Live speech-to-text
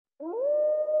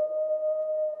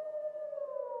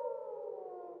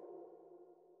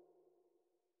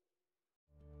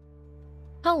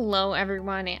Hello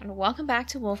everyone and welcome back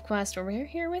to WolfQuest, where we're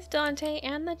here with Dante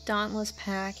and the Dauntless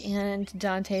pack, and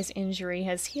Dante's injury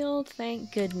has healed,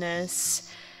 thank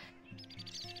goodness.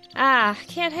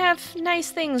 Can't have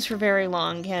nice things for very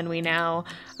long, can we now?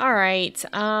 Alright, it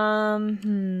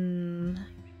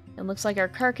looks like our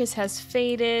carcass has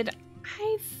faded.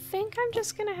 I think I'm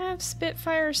just gonna have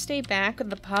Spitfire stay back with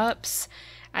the pups.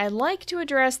 I'd like to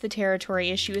address the territory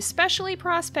issue, especially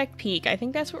Prospect Peak. I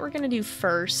think that's what we're going to do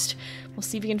first. We'll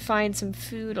see if we can find some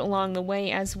food along the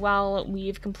way as well.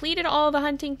 We've completed all the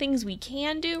hunting things we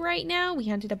can do right now. We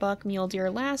hunted a buck mule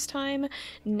deer last time.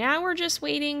 Now we're just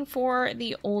waiting for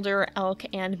the older elk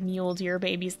and mule deer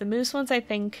babies. The moose ones, I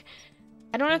think,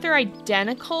 I don't know if they're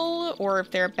identical or if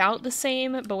they're about the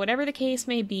same, but whatever the case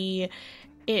may be,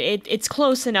 it's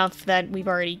close enough that we've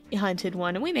already hunted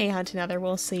one, and we may hunt another,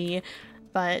 we'll see.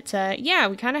 But, yeah,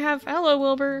 we kind of have... Hello,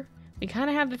 Wilbur. We kind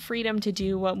of have the freedom to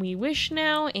do what we wish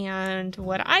now, and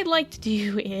what I'd like to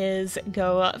do is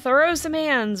go throw some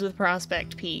hands with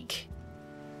Prospect Peak.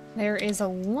 There is a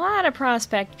lot of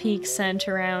Prospect Peak scent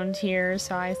around here,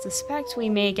 so I suspect we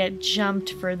may get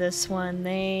jumped for this one.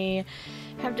 They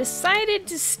have decided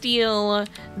to steal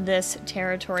this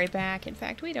territory back. In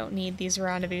fact, we don't need these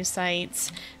rendezvous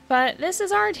sites. But this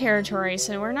is our territory,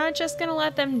 so we're not just gonna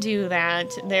let them do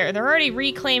that. They're already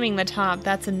reclaiming the top,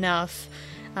 that's enough.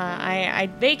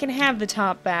 They can have the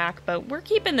top back, but we're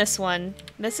keeping this one.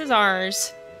 This is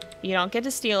ours. You don't get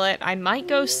to steal it. I might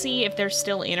go see if they're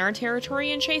still in our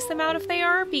territory and chase them out if they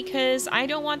are, because I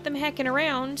don't want them hecking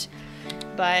around.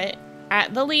 But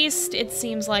at the least, it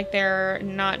seems like they're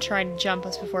not trying to jump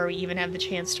us before we even have the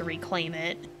chance to reclaim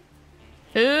it.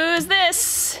 Who's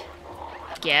this?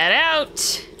 Get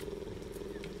out!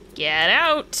 Get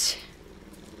out!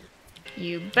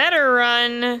 You better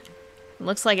run!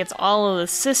 Looks like it's all of the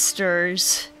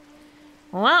sisters.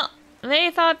 Well,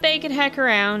 they thought they could heck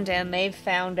around, and they've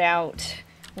found out.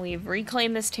 We've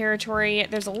reclaimed this territory.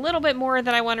 There's a little bit more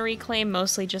that I want to reclaim,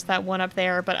 mostly just that one up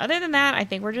there. But other than that, I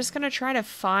think we're just going to try to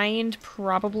find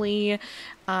probably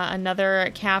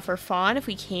another calf or fawn if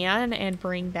we can, and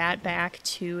bring that back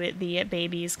to the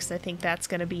babies, because I think that's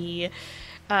going to be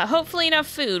hopefully enough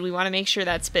food. We want to make sure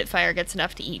that Spitfire gets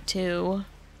enough to eat too.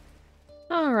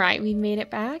 Alright, we've made it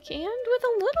back, and with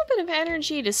a little bit of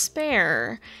energy to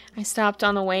spare, I stopped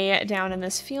on the way down in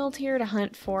this field here to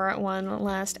hunt for one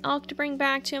last elk to bring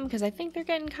back to them, because I think they're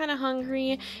getting kind of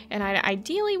hungry, and I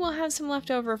ideally will have some left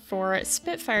over for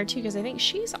Spitfire too, because I think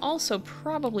she's also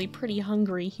probably pretty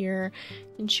hungry here.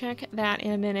 And check that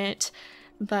in a minute.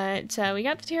 But we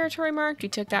got the territory marked. We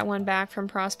took that one back from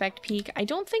Prospect Peak. I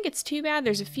don't think it's too bad.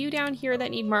 There's a few down here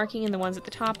that need marking, and the ones at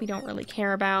the top we don't really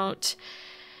care about.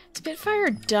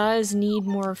 Spitfire does need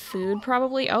more food,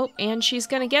 probably. Oh, and she's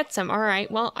gonna get some. Alright,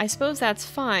 well, I suppose that's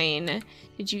fine.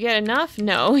 Did you get enough?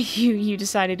 No, you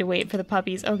decided to wait for the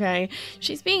puppies. Okay.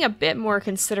 She's being a bit more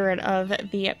considerate of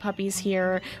the puppies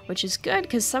here, which is good,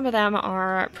 because some of them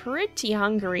are pretty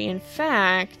hungry. In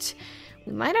fact,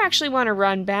 we might actually want to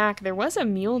run back. There was a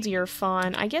mule deer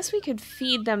fawn. I guess we could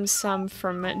feed them some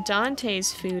from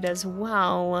Dante's food as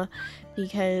well,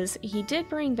 because he did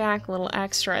bring back a little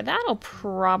extra. That'll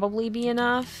probably be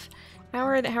enough. How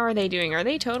are they doing? Are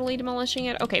they totally demolishing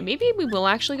it? Okay, maybe we will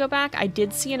actually go back. I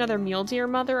did see another mule deer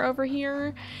mother over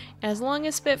here. As long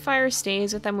as Spitfire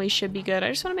stays with them, we should be good. I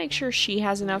just want to make sure she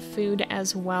has enough food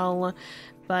as well.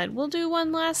 But we'll do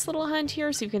one last little hunt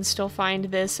here so you can still find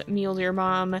this mule deer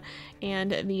mom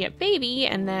and the baby,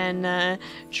 and then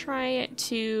try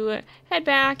to head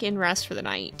back and rest for the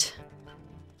night.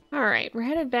 Alright, we're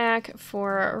headed back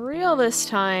for real this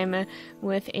time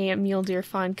with a mule deer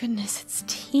fawn. Goodness, it's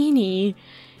teeny.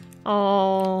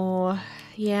 Oh,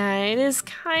 yeah, it is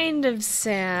kind of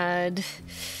sad.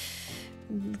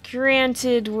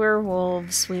 Granted, we're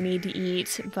wolves, we need to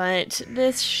eat, but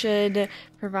this should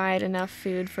provide enough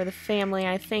food for the family,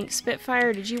 I think.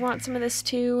 Spitfire, did you want some of this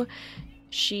too?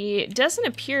 She doesn't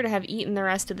appear to have eaten the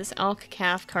rest of this elk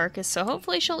calf carcass, so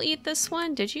hopefully she'll eat this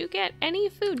one. Did you get any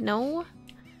food? No?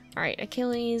 Alright,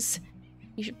 Achilles,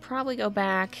 you should probably go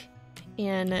back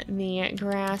in the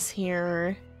grass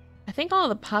here. I think all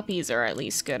the puppies are at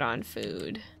least good on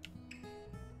food.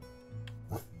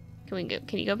 Can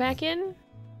you go back in?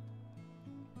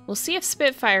 We'll see if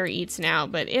Spitfire eats now,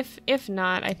 but if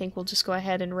not, I think we'll just go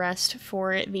ahead and rest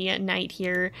for the night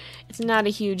here. It's not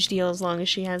a huge deal as long as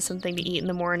she has something to eat in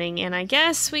the morning, and I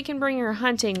guess we can bring her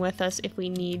hunting with us if we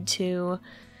need to.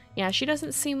 Yeah, she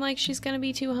doesn't seem like she's gonna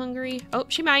be too hungry. Oh,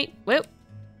 she might. Whoop.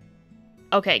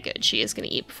 Okay, good. She is gonna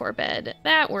eat before bed.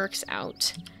 That works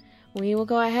out. We will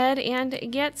go ahead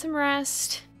and get some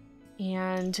rest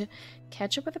and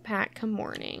catch up with the pack come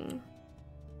morning.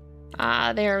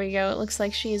 Ah, there we go. It looks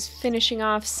like she is finishing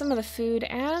off some of the food,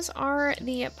 as are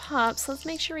the pups. Let's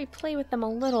make sure we play with them a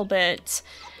little bit.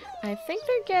 I think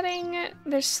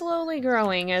they're slowly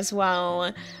growing as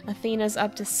well. Athena's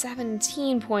up to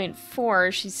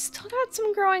 17.4. She's still got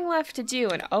some growing left to do,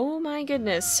 and oh my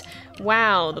goodness.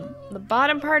 Wow, the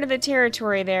bottom part of the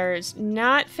territory there is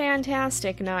not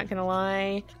fantastic, not gonna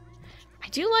lie. I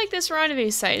do like this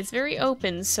rendezvous site. It's very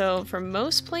open, so from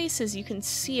most places you can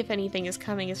see if anything is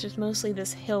coming. It's just mostly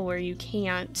this hill where you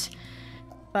can't.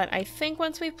 But I think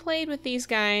once we've played with these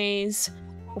guys,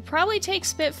 we'll probably take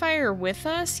Spitfire with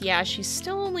us. Yeah, she's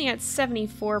still only at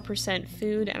 74%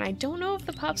 food, and I don't know if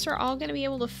the pups are all going to be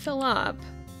able to fill up.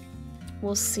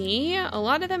 We'll see. A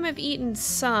lot of them have eaten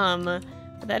some,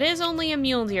 but that is only a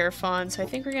mule deer fawn, so I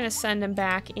think we're going to send them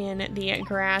back in the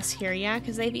grass here. Yeah,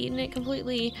 because they've eaten it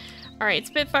completely. Alright,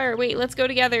 Spitfire, wait, let's go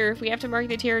together. We have to mark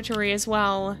the territory as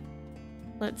well.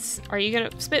 Are you gonna,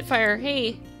 Spitfire,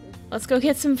 hey, let's go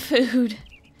get some food.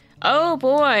 Oh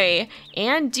boy,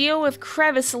 and deal with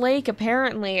Crevice Lake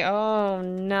apparently. Oh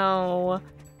no.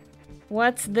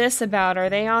 What's this about?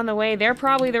 Are they on the way? They're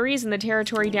probably the reason the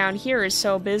territory down here is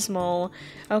so abysmal.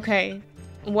 Okay.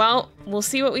 Well, we'll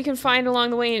see what we can find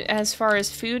along the way as far as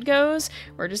food goes.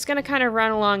 We're just gonna kind of run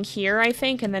along here, I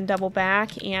think, and then double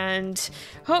back, and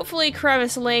hopefully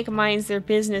Crevice Lake minds their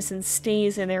business and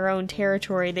stays in their own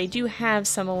territory. They do have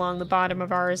some along the bottom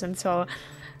of ours, and so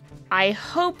I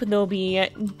hope they'll be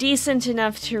decent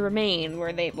enough to remain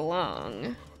where they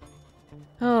belong.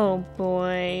 Oh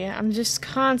boy, I'm just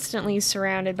constantly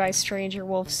surrounded by stranger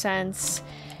wolf scents.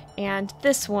 And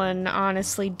this one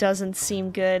honestly doesn't seem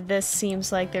good. This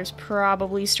seems like there's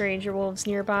probably stranger wolves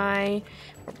nearby.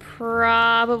 We're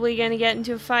probably gonna get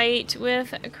into a fight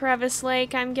with Crevice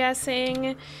Lake, I'm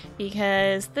guessing,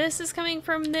 because this is coming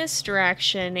from this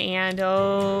direction, and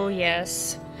oh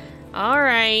yes.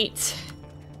 Alright,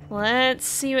 let's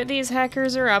see what these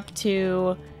heckers are up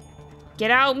to. Get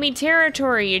out me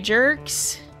territory, you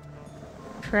jerks!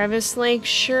 Crevice Lake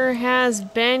sure has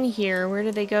been here. Where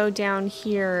did they go down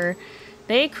here?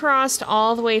 They crossed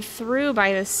all the way through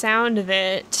by the sound of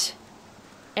it.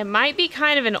 It might be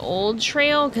kind of an old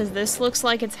trail, because this looks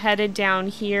like it's headed down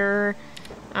here.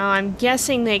 I'm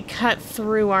guessing they cut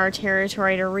through our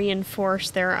territory to reinforce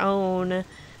their own.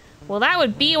 Well, that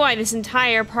would be why this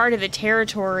entire part of the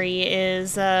territory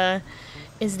is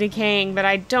decaying, but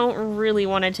I don't really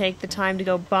want to take the time to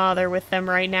go bother with them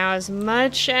right now, as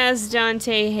much as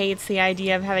Dante hates the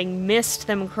idea of having missed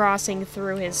them crossing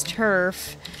through his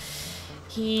turf.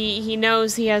 He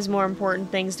knows he has more important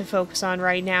things to focus on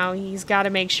right now. He's got to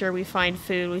make sure we find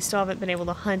food. We still haven't been able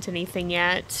to hunt anything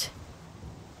yet.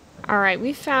 Alright,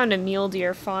 we found a mule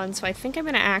deer fawn, so I think I'm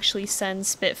going to actually send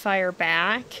Spitfire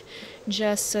back,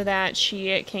 just so that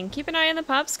she can keep an eye on the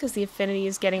pups, because the affinity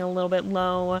is getting a little bit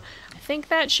low. I think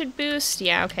that should boost.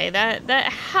 Yeah, okay, that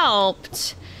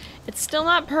helped. It's still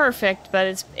not perfect,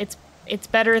 but it's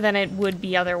better than it would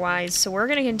be otherwise. So we're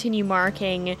gonna continue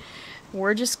marking.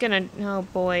 We're just gonna, oh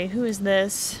boy, who is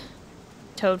this?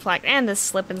 Toadflag and the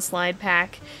slip and slide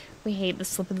pack. We hate the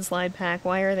slip and slide pack.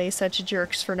 Why are they such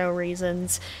jerks for no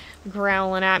reasons?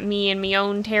 Growling at me in my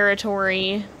own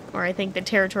territory. Or I think the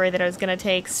territory that I was gonna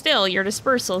take. Still, your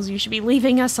dispersals, you should be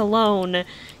leaving us alone.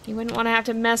 You wouldn't want to have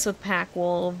to mess with pack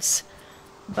wolves.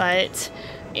 But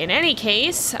in any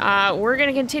case, we're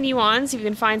gonna continue on, see if we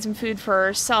can find some food for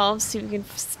ourselves, see if we can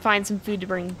find some food to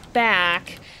bring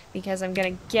back, because I'm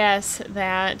gonna guess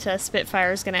that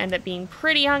Spitfire is gonna end up being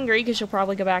pretty hungry, because she'll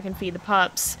probably go back and feed the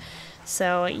pups.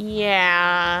 So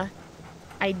yeah,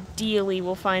 ideally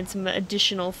we'll find some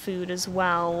additional food as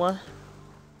well.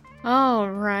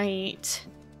 Alright,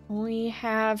 we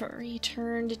have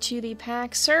returned to the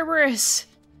pack. Cerberus!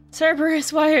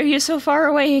 Cerberus, why are you so far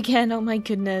away again? Oh my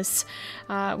goodness.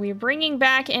 We're bringing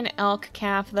back an elk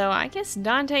calf, though. I guess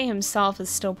Dante himself is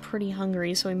still pretty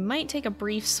hungry, so we might take a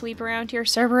brief sweep around here.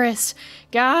 Cerberus!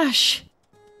 Gosh!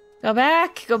 Go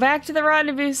back to the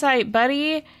rendezvous site,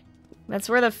 buddy! That's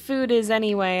where the food is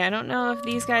anyway. I don't know if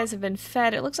these guys have been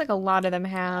fed. It looks like a lot of them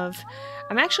have.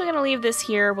 I'm actually gonna leave this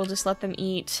here. We'll just let them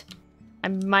eat. I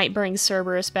might bring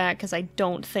Cerberus back, because I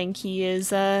don't think he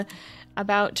is,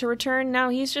 about to return. No,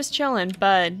 he's just chilling.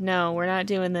 Bud, no, we're not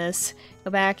doing this. Go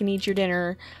back and eat your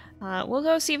dinner. We'll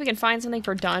go see if we can find something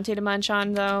for Dante to munch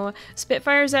on, though.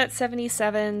 Spitfire's at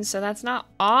 77, so that's not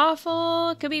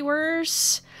awful. Could be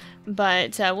worse.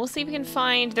 But we'll see if we can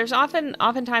find... There's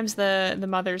oftentimes the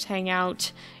mothers hang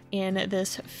out in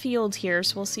this field here,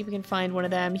 so we'll see if we can find one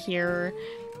of them here.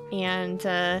 And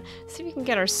see if we can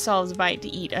get ourselves a bite to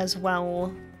eat as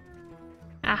well.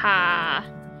 Aha!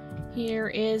 Here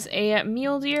is a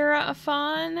mule deer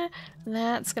fawn.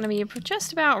 That's gonna be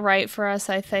just about right for us,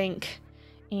 I think.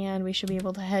 And we should be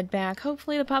able to head back.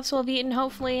 Hopefully the pups will have eaten.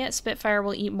 Hopefully Spitfire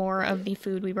will eat more of the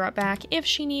food we brought back if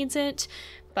she needs it.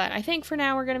 But I think for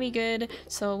now we're gonna be good.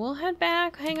 So we'll head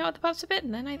back, hang out with the pups a bit,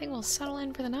 and then I think we'll settle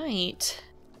in for the night.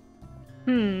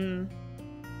 You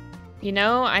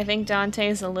know, I think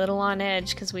Dante's a little on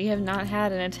edge because we have not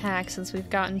had an attack since we've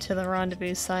gotten to the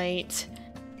rendezvous site.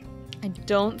 I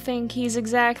don't think he's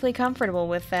exactly comfortable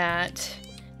with that.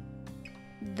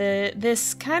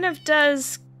 This kind of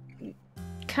does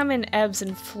come in ebbs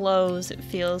and flows, it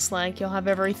feels like. You'll have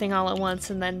everything all at once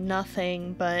and then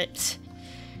nothing, but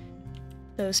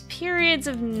those periods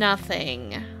of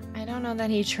nothing, I don't know that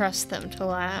he trusts them to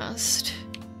last.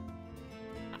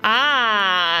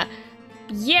 Ah!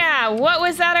 Yeah, what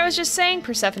was that I was just saying?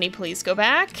 Persephone, please go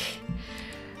back.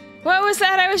 What was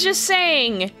that I was just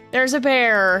saying? There's a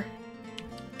bear.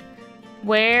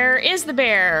 Where is the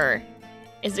bear?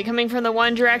 Is it coming from the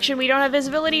one direction we don't have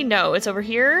visibility? No, it's over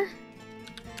here.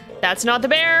 That's not the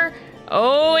bear.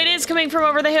 Oh, it is coming from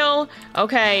over the hill.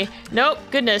 Okay. Nope.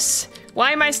 Goodness.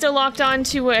 Why am I still locked on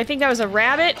to, I think that was a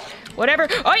rabbit? Whatever.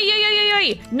 Oh,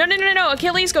 yeah. No.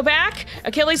 Achilles, go back.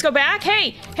 Achilles, go back.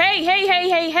 Hey.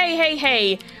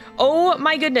 Hey. Oh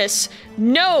my goodness.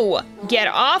 No. Get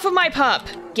off of my pup.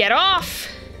 Get off.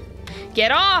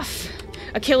 Get off.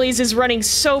 Achilles is running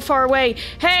so far away.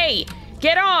 Hey,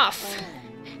 get off.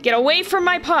 Get away from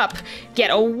my pup.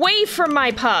 Get away from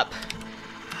my pup.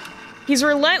 He's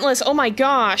relentless. Oh my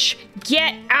gosh.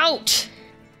 Get out.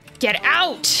 Get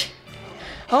out.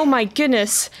 Oh my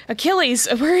goodness. Achilles,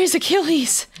 where is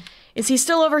Achilles? Is he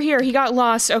still over here? He got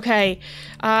lost. Okay.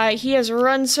 He has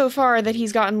run so far that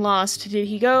he's gotten lost. Did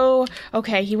he go?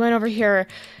 Okay, he went over here.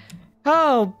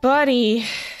 Oh, buddy.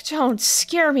 Don't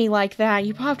scare me like that.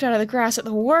 You popped out of the grass at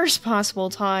the worst possible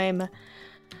time.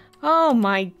 Oh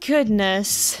my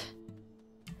goodness.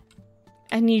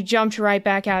 And you jumped right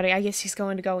back out. I guess he's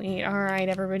going to go eat. Alright,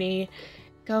 everybody.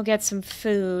 Go get some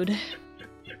food.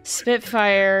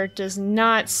 Spitfire does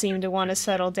not seem to want to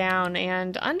settle down,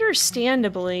 and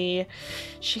understandably,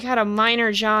 she got a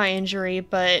minor jaw injury,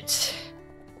 but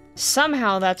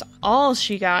somehow that's all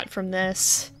she got from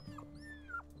this.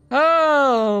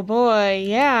 Oh boy,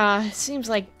 yeah, it seems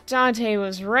like Dante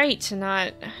was right to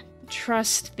not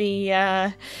trust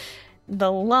the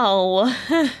lull.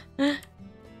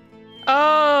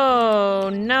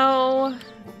 Oh no.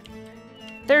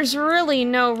 There's really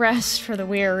no rest for the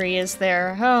weary, is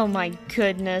there? Oh my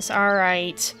goodness,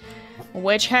 alright.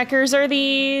 Which hackers are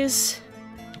these?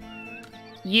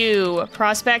 You.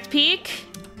 Prospect Peak?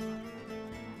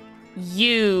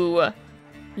 You.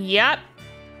 Yep.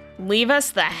 Leave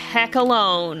us the heck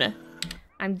alone.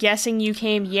 I'm guessing you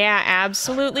came, yeah,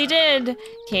 absolutely did.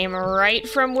 Came right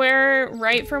from where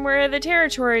the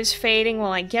territory is fading.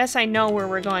 Well, I guess I know where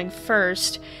we're going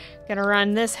first. Gonna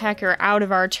run this hacker out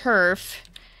of our turf.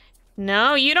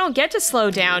 No, you don't get to slow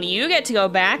down. You get to go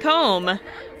back home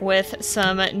with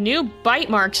some new bite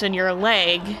marks in your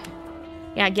leg.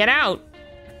 Yeah, get out.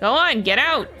 Go on, get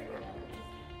out.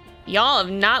 Y'all have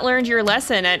not learned your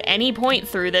lesson at any point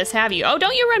through this, have you? Oh,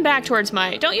 don't you run back towards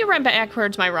my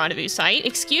rendezvous site.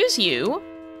 Excuse you.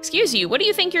 Excuse you. What do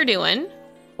you think you're doing?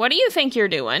 What do you think you're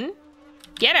doing?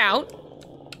 Get out.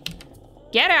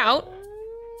 Get out.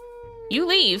 You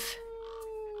leave.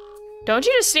 Don't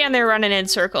you just stand there running in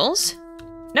circles.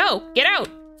 No, get out.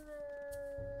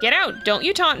 Get out. Don't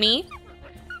you taunt me.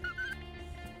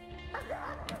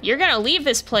 You're gonna leave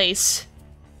this place.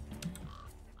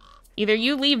 Either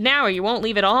you leave now or you won't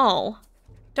leave at all.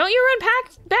 Don't you run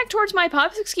back towards my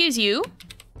pups, excuse you.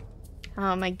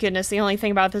 Oh my goodness, the only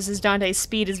thing about this is Dante's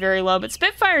speed is very low, but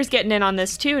Spitfire's getting in on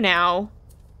this too now.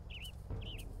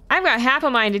 I've got half a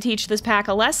mind to teach this pack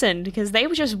a lesson because they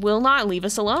just will not leave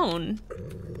us alone.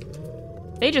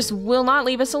 They just will not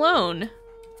leave us alone.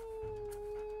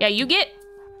 Yeah, you get.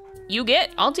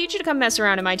 I'll teach you to come mess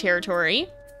around in my territory.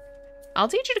 I'll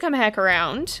teach you to come heck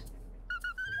around.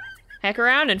 Heck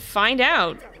around and find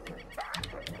out.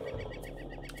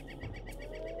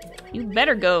 You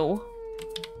better go.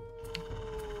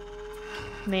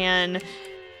 Man,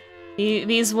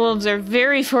 these wolves are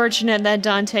very fortunate that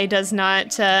Dante does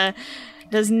not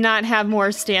have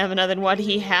more stamina than what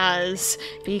he has,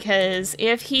 because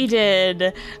if he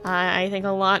did, I think a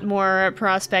lot more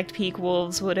Prospect Peak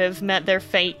wolves would have met their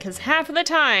fate, because half of the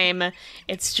time,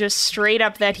 it's just straight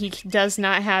up that he does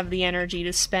not have the energy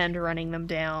to spend running them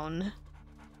down.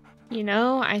 You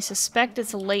know, I suspect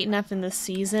it's late enough in the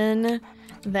season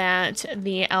that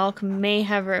the elk may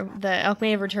have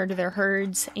returned to their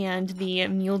herds, and the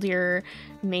mule deer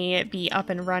may be up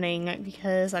and running,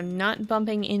 because I'm not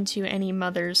bumping into any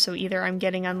mothers, so either I'm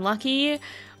getting unlucky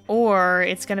or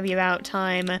it's going to be about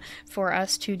time for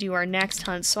us to do our next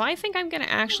hunt. So I think I'm going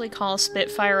to actually call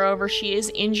Spitfire over. She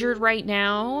is injured right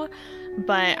now,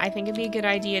 but I think it'd be a good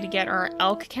idea to get our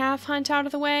elk calf hunt out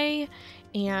of the way.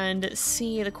 And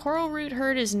see, the coral root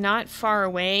herd is not far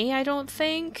away, I don't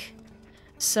think.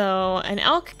 So an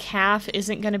elk calf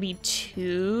isn't going to be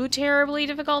too terribly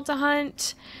difficult to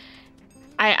hunt.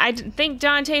 I think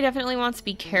Dante definitely wants to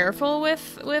be careful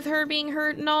with her being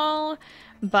hurt and all,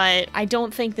 but I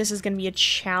don't think this is going to be a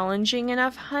challenging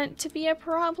enough hunt to be a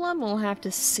problem. We'll have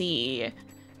to see.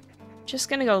 Just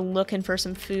gonna go looking for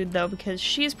some food, though, because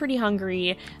she's pretty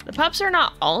hungry. The pups are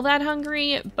not all that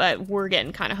hungry, but we're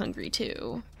getting kind of hungry,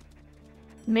 too.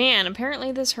 Man,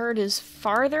 apparently this herd is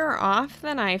farther off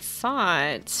than I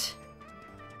thought.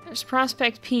 There's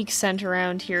Prospect Peak sent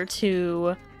around here,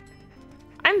 too.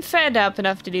 I'm fed up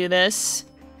enough to do this.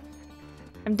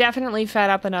 I'm definitely fed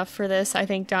up enough for this. I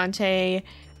think Dante,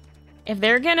 if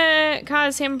they're gonna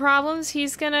cause him problems,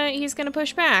 he's gonna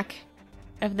push back.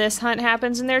 If this hunt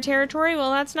happens in their territory,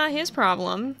 well, that's not his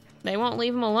problem. They won't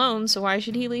leave him alone, so why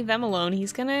should he leave them alone?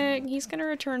 He's gonna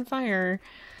return fire.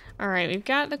 Alright, we've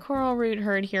got the coral root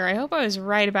herd here. I hope I was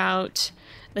right about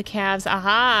the calves.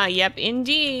 Aha! Yep,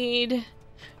 indeed!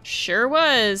 Sure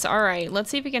was. Alright, let's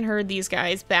see if we can herd these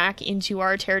guys back into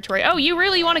our territory. Oh, you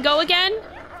really want to go again?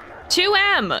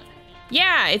 2M!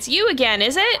 Yeah, it's you again,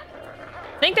 is it?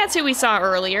 I think that's who we saw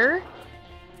earlier.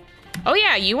 Oh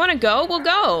yeah, you want to go? We'll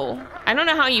go. I don't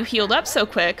know how you healed up so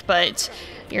quick, but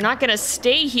you're not gonna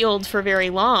stay healed for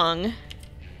very long.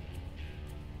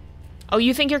 Oh,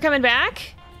 you think you're coming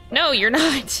back? No, you're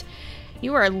not.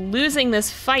 You are losing this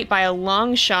fight by a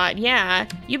long shot. Yeah,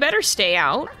 you better stay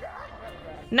out.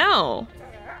 No.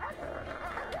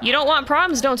 You don't want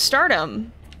problems, don't start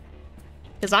them.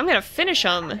 Because I'm gonna finish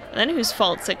them. Then whose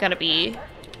fault's it gonna be?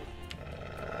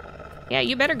 Yeah,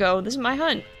 you better go. This is my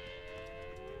hunt.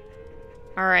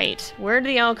 Alright, where did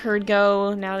the elk herd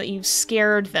go now that you've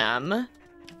scared them?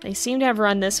 They seem to have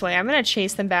run this way. I'm gonna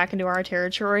chase them back into our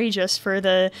territory just for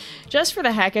the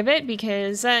heck of it,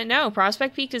 because no,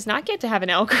 Prospect Peak does not get to have an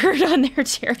elk herd on their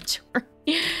territory.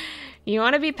 You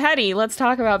want to be petty? Let's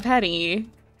talk about petty.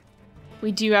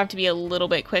 We do have to be a little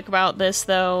bit quick about this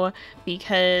though,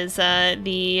 because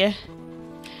the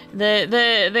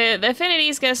affinity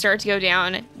is gonna start to go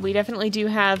down. We definitely do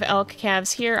have elk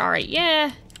calves here. All right,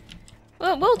 yeah.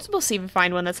 Well, we'll see if we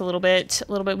find one that's a little bit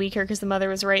weaker, because the mother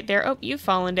was right there. Oh, you've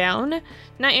fallen down.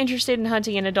 Not interested in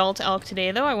hunting an adult elk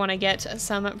today, though. I want to get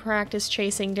some practice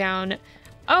chasing down.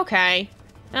 Okay.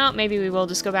 Well, maybe we will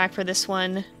just go back for this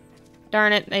one.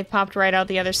 Darn it, they popped right out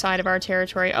the other side of our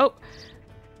territory. Oh,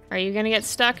 are you gonna get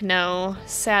stuck? No,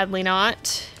 sadly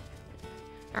not.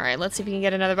 All right, let's see if we can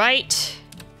get another bite.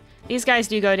 These guys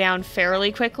do go down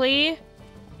fairly quickly.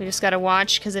 We just gotta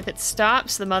watch, because if it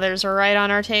stops, the mothers are right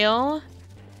on our tail.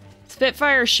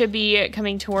 Spitfire should be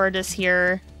coming toward us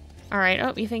here. Alright,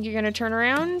 oh, you think you're gonna turn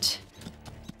around?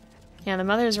 Yeah, the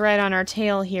mother's right on our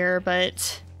tail here,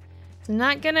 but it's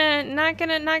not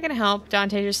gonna help.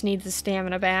 Dante just needs the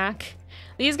stamina back.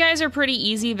 These guys are pretty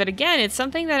easy, but again, it's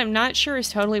something that I'm not sure is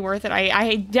totally worth it.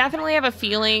 I definitely have a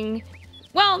feeling...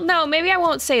 Well, no, maybe I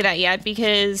won't say that yet,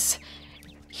 because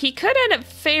he could end up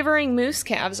favoring moose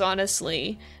calves,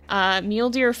 honestly. Mule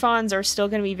deer fawns are still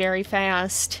going to be very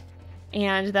fast,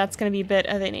 and that's going to be a bit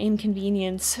of an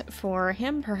inconvenience for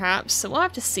him, perhaps, so we'll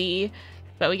have to see.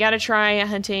 But we gotta try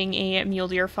hunting a mule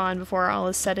deer fawn before all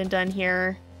is said and done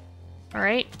here.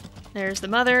 Alright, there's the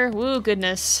mother. Woo,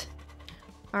 goodness.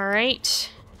 Alright,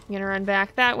 I'm gonna run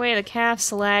back that way. The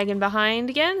calf's lagging behind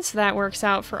again, so that works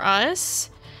out for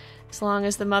us. As long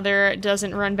as the mother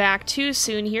doesn't run back too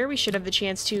soon here, we should have the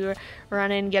chance to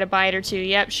run in and get a bite or two.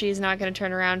 Yep, she's not going to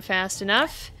turn around fast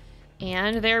enough.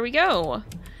 And there we go.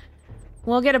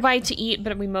 We'll get a bite to eat,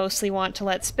 but we mostly want to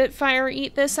let Spitfire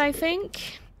eat this, I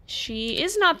think. She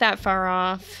is not that far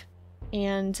off.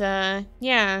 And,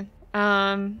 yeah.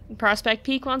 Prospect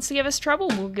Peak wants to give us trouble.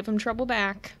 We'll give him trouble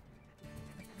back.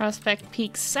 Prospect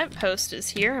Peak's scent post is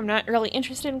here. I'm not really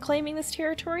interested in claiming this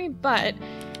territory, but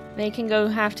they can go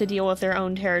have to deal with their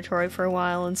own territory for a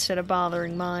while instead of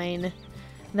bothering mine.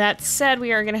 That said,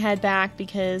 we are going to head back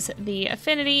because the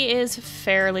affinity is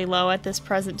fairly low at this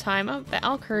present time. Oh, the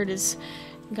elk herd has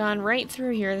gone right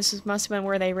through here. This must have been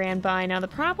where they ran by. Now, the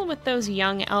problem with those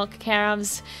young elk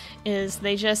calves is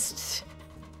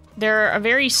they're a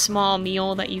very small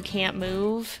meal that you can't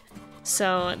move.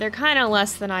 So they're kind of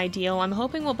less than ideal. I'm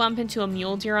hoping we'll bump into a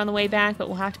mule deer on the way back, but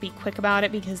we'll have to be quick about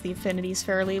it because the affinity's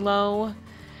fairly low.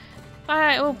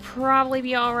 But it will probably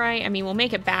be alright. I mean, we'll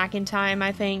make it back in time,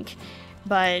 I think.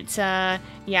 But,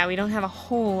 yeah, we don't have a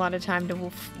whole lot of time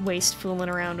to waste fooling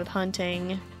around with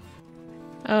hunting.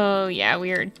 Oh, yeah,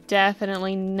 we are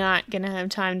definitely not gonna have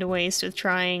time to waste with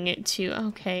trying to...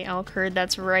 Okay, elk herd,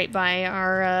 that's right by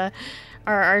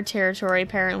our territory,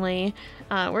 apparently.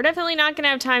 We're definitely not gonna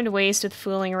have time to waste with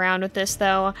fooling around with this,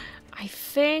 though. I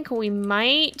think we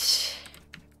might...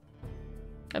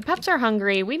 The pups are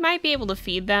hungry. We might be able to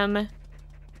feed them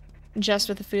just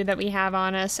with the food that we have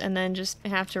on us and then just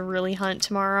have to really hunt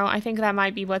tomorrow. I think that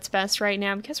might be what's best right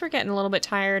now because we're getting a little bit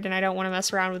tired and I don't want to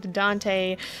mess around with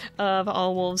Dante of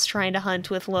all wolves trying to hunt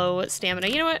with low stamina.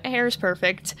 You know what? Hair's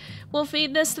perfect. We'll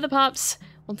feed this to the pups.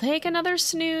 We'll take another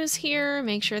snooze here,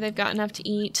 make sure they've got enough to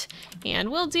eat,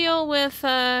 and we'll deal with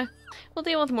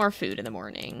more food in the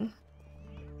morning.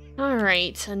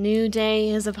 Alright, a new day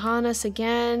is upon us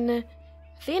again.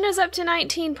 Athena's up to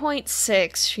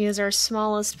 19.6. She is our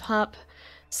smallest pup,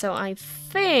 so I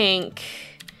think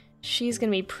she's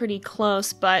gonna be pretty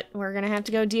close, but we're gonna have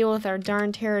to go deal with our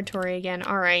darn territory again.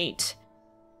 Alright.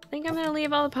 I think I'm gonna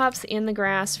leave all the pups in the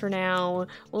grass for now.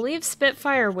 We'll leave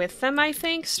Spitfire with them, I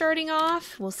think, starting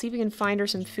off. We'll see if we can find her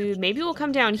some food. Maybe we'll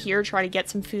come down here, try to get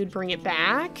some food, bring it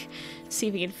back. See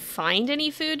if we can find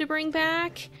any food to bring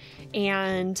back.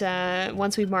 And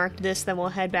once we've marked this, then we'll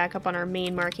head back up on our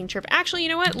main marking trip. Actually, you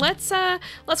know what? Let's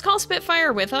call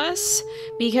Spitfire with us,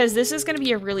 because this is going to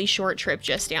be a really short trip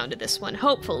just down to this one,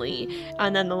 hopefully.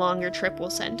 And then the longer trip will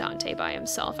send Dante by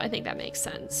himself. I think that makes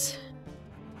sense.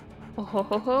 Oh ho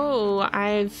ho ho,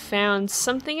 I've found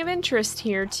something of interest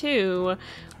here too.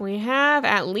 We have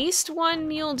at least one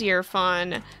mule deer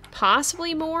fawn,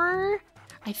 possibly more.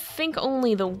 I think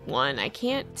only the one. I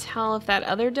can't tell if that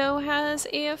other doe has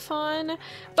a fawn,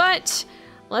 but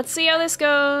let's see how this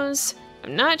goes.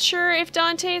 I'm not sure if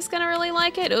Dante is gonna really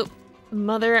like it. Oh,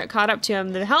 mother caught up to him.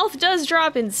 The health does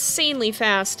drop insanely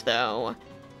fast though.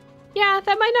 Yeah,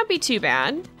 that might not be too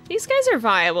bad. These guys are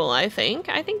viable, I think.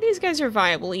 I think these guys are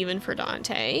viable even for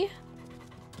Dante.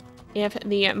 If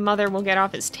the mother will get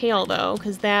off his tail though,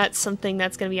 because that's something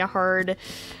that's gonna be a hard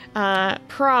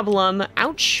problem.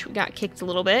 Ouch, we got kicked a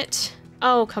little bit.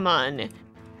 Oh, come on.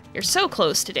 You're so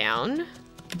close to down.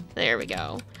 There we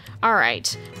go. All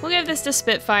right, we'll give this to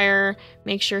Spitfire.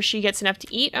 Make sure she gets enough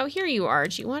to eat. Oh, here you are.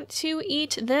 Do you want to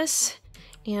eat this?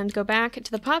 And go back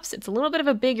to the pups. It's a little bit of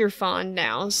a bigger fawn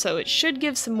now, so it should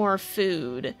give some more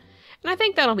food. And I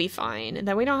think that'll be fine.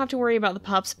 Then we don't have to worry about the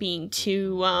pups being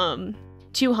too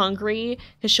hungry,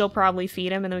 because she'll probably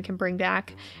feed him and then we can bring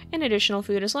back an additional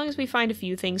food as long as we find a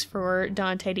few things for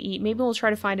Dante to eat. Maybe we'll try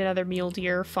to find another mule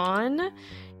deer fawn.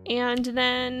 And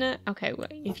then, okay,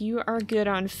 if you are good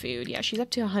on food, yeah, she's up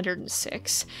to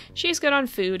 106. She's good on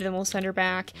food, then we'll send her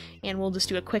back and we'll just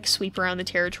do a quick sweep around the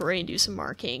territory and do some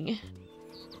marking.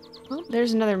 Oh,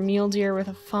 there's another mule deer with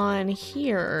a fawn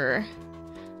here.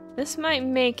 This might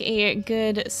make a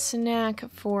good snack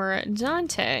for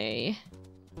Dante.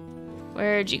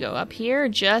 Where'd you go? Up here?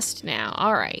 Just now.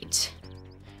 Alright.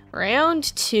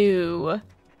 Round 2.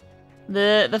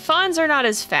 The fawns are not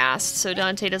as fast, so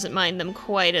Dante doesn't mind them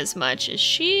quite as much as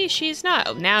she's not.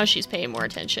 Oh, now she's paying more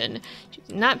attention.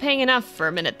 She's not paying enough for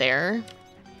a minute there.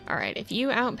 Alright, if you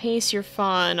outpace your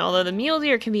fawn, although the mule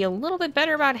deer can be a little bit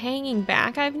better about hanging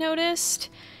back, I've noticed.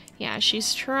 Yeah,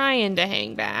 she's trying to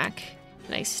hang back.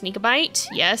 Nice sneak a bite.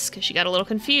 Yes, because she got a little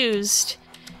confused.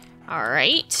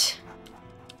 Alright.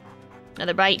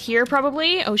 Another bite here,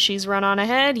 probably. Oh, she's run on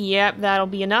ahead. Yep, that'll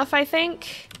be enough, I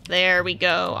think. There we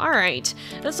go. Alright.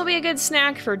 This will be a good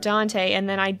snack for Dante. And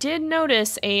then I did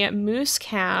notice a moose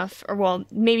calf, or well,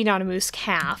 maybe not a moose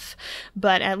calf,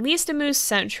 but at least a moose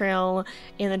scent trail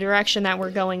in the direction that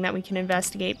we're going that we can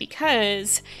investigate,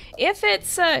 because if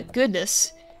it's,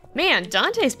 goodness, man,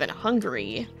 Dante's been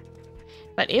hungry.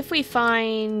 But if we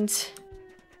find,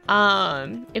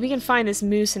 if we can find this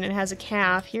moose and it has a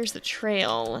calf, here's the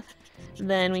trail,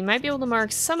 then we might be able to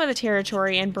mark some of the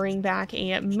territory and bring back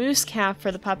a moose calf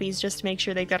for the puppies just to make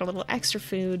sure they've got a little extra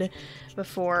food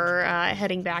before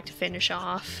heading back to finish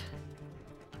off.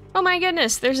 Oh my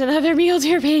goodness, there's another mule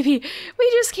deer baby.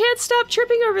 We just can't stop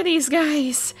tripping over these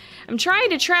guys. I'm trying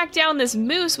to track down this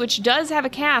moose, which does have a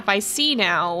calf, I see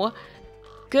now.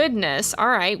 Goodness,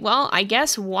 alright, well, I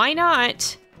guess why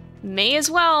not? May as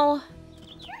well.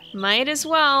 Might as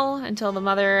well, until the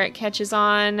mother catches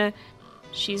on.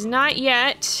 She's not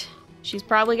yet. She's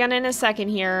probably gonna in a second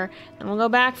here. And we'll go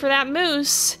back for that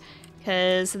moose.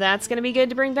 because that's going to be good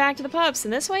to bring back to the pups,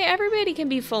 and this way everybody can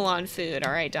be full on food.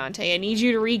 All right, Dante, I need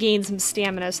you to regain some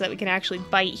stamina so that we can actually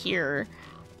bite here.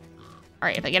 All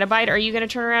right, if I get a bite, are you going to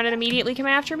turn around and immediately come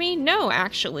after me? No,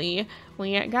 actually.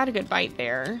 We got a good bite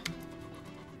there.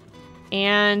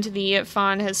 And the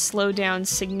fawn has slowed down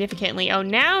significantly. Oh,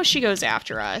 now she goes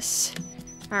after us.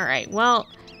 All right, well,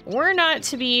 we're not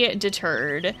to be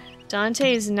deterred.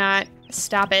 Dante's not.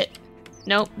 Stop it.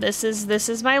 Nope, this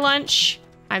is my lunch.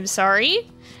 I'm sorry.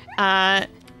 It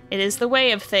is the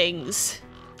way of things.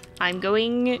 I'm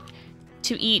going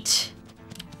to eat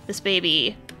this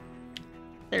baby.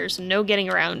 There's no getting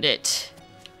around it.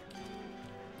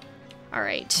 All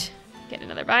right, get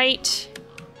another bite.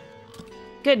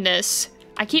 Goodness,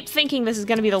 I keep thinking this is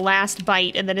gonna be the last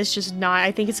bite, and then it's just not.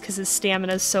 I think it's because his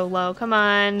stamina is so low. Come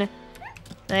on.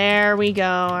 There we go.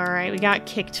 All right, we got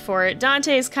kicked for it.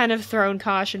 Dante's kind of thrown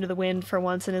caution to the wind for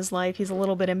once in his life. He's a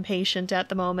little bit impatient at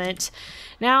the moment.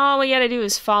 Now all we gotta do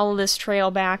is follow this trail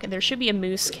back, and there should be a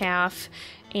moose calf,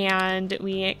 and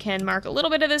we can mark a little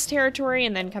bit of this territory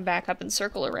and then come back up and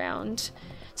circle around.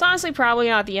 It's honestly probably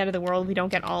not the end of the world if we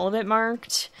don't get all of it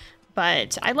marked,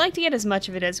 but I'd like to get as much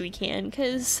of it as we can,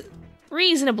 because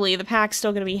reasonably the pack's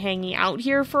still going to be hanging out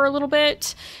here for a little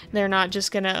bit. They're not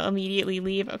just going to immediately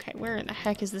leave. Okay, where in the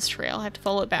heck is this trail? I have to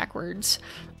follow it backwards.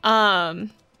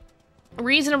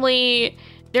 Reasonably,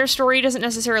 their story doesn't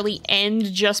necessarily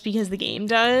end just because the game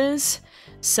does.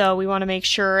 So we want to make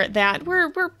sure that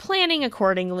we're planning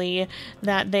accordingly,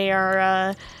 that they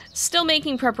are still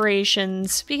making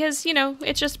preparations, because, you know,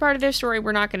 it's just part of their story.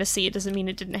 We're not going to see it. Doesn't mean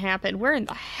it didn't happen. Where in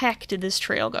the heck did this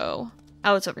trail go?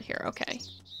 Oh, it's over here. Okay.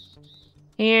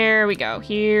 Here we go.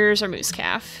 Here's our moose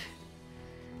calf.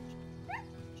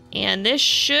 And this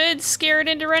should scare it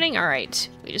into running. All right.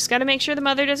 We just got to make sure the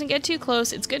mother doesn't get too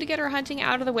close. It's good to get her hunting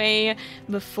out of the way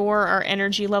before our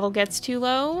energy level gets too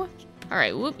low. All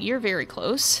right, whoop, you're very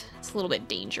close. It's a little bit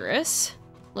dangerous.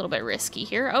 A little bit risky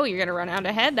here. Oh, you're gonna run out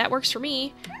ahead. That works for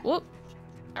me. Whoop.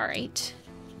 All right.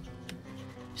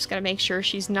 Just gotta make sure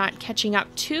she's not catching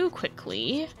up too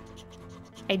quickly.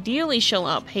 Ideally, she'll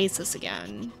outpace us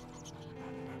again.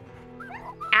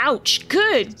 Ouch,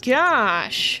 good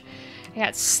gosh. I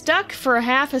got stuck for a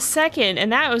half a second,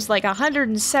 and that was like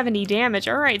 170 damage.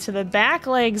 All right, so the back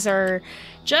legs are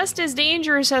just as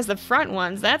dangerous as the front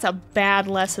ones. That's a bad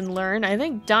lesson learned. I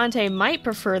think Dante might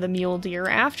prefer the mule deer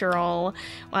after all.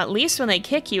 Well, at least when they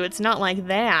kick you, it's not like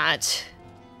that.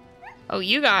 Oh,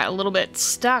 you got a little bit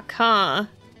stuck, huh?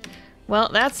 Well,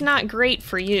 that's not great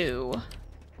for you.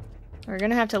 We're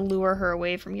gonna have to lure her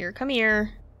away from here. Come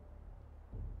here.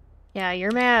 Yeah,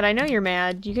 you're mad. I know you're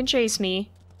mad. You can chase me.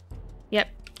 Yep.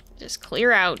 Just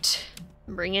clear out.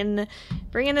 Bringing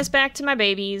this back to my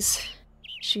babies.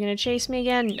 Is she gonna chase me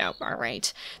again? Nope.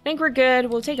 Alright. I think we're good.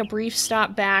 We'll take a brief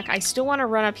stop back. I still want to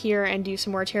run up here and do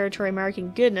some more territory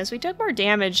marking. Goodness, we took more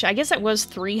damage. I guess that was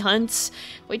 3 hunts.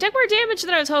 We took more damage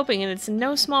than I was hoping, and it's in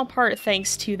no small part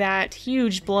thanks to that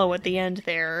huge blow at the end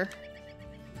there.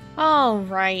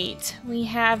 Alright, we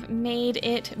have made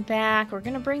it back. We're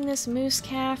gonna bring this moose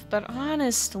calf, but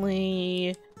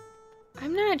honestly,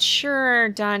 I'm not sure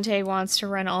Dante wants to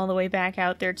run all the way back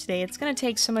out there today. It's gonna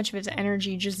take so much of his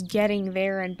energy just getting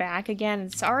there and back again.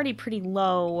 It's already pretty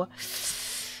low.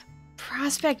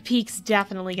 Prospect Peak's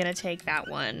definitely gonna take that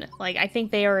one. Like, I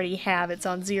think they already have. It's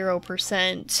on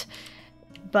 0%.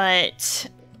 But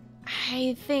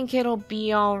I think it'll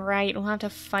be alright. We'll have to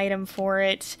fight him for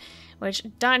it. Which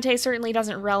Dante certainly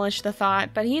doesn't relish the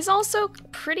thought, but he's also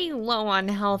pretty low on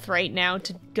health right now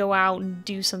to go out and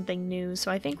do something new. So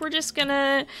I think we're just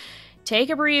gonna take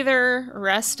a breather,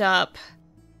 rest up,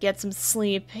 get some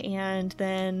sleep, and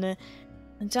then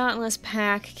the Dauntless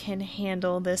pack can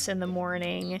handle this in the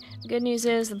morning. The good news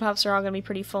is the pups are all gonna be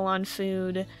pretty full on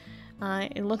food.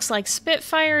 It looks like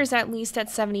Spitfire is at least at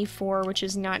 74, which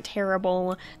is not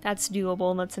terrible. That's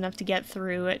doable. That's enough to get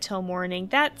through it till morning.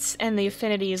 And the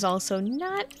affinity is also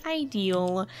not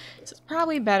ideal. So it's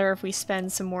probably better if we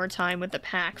spend some more time with the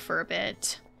pack for a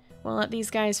bit. We'll let these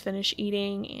guys finish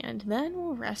eating, and then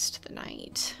we'll rest the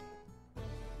night.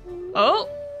 Oh!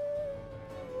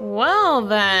 Well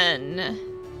then.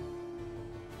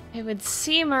 It would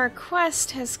seem our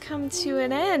quest has come to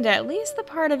an end, at least the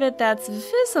part of it that's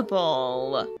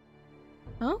visible.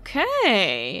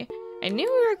 Okay. I knew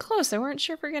we were close. I weren't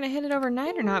sure if we were going to hit it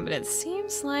overnight or not, but it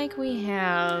seems like we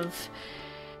have.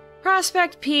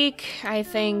 Prospect Peak, I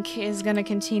think, is going to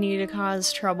continue to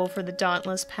cause trouble for the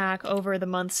Dauntless pack over the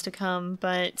months to come,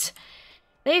 but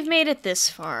they've made it this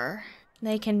far.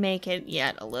 They can make it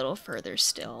yet a little further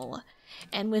still.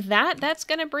 And with that, that's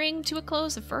going to bring to a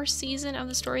close the first season of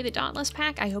the story, the Dauntless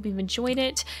pack. I hope you've enjoyed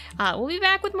it. We'll be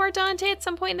back with more Dante at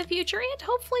some point in the future, and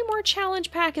hopefully more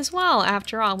challenge pack as well.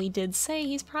 After all, we did say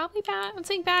he's probably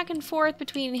bouncing back and forth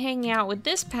between hanging out with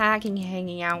this pack and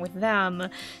hanging out with them.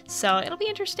 So it'll be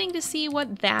interesting to see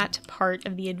what that part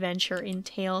of the adventure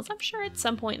entails. I'm sure at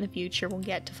some point in the future we'll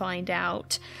get to find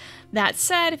out. That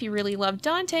said, if you really love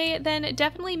Dante, then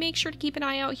definitely make sure to keep an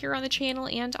eye out here on the channel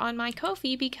and on my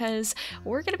Ko-fi, because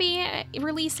we're going to be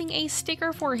releasing a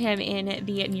sticker for him in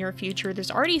the near future.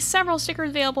 There's already several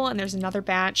stickers available, and there's another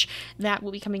batch that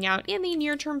will be coming out in the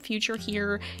near-term future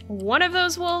here. One of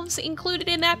those wolves included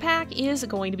in that pack is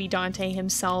going to be Dante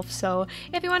himself, so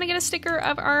if you want to get a sticker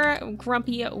of our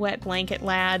grumpy wet blanket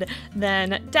lad,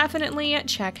 then definitely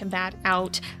check that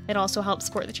out. It also helps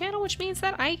support the channel, which means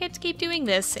that I get to keep doing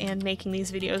this and making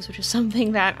these videos, which is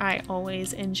something that I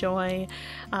always enjoy.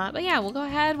 But yeah, we'll go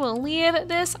ahead, we'll leave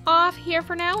this off here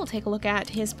for now. We'll take a look at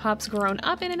his pups grown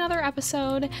up in another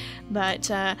episode, but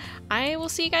I will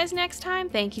see you guys next time.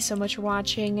 Thank you so much for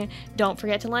watching. Don't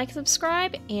forget to like and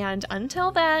subscribe, and until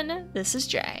then, this is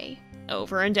Jay,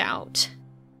 over and out.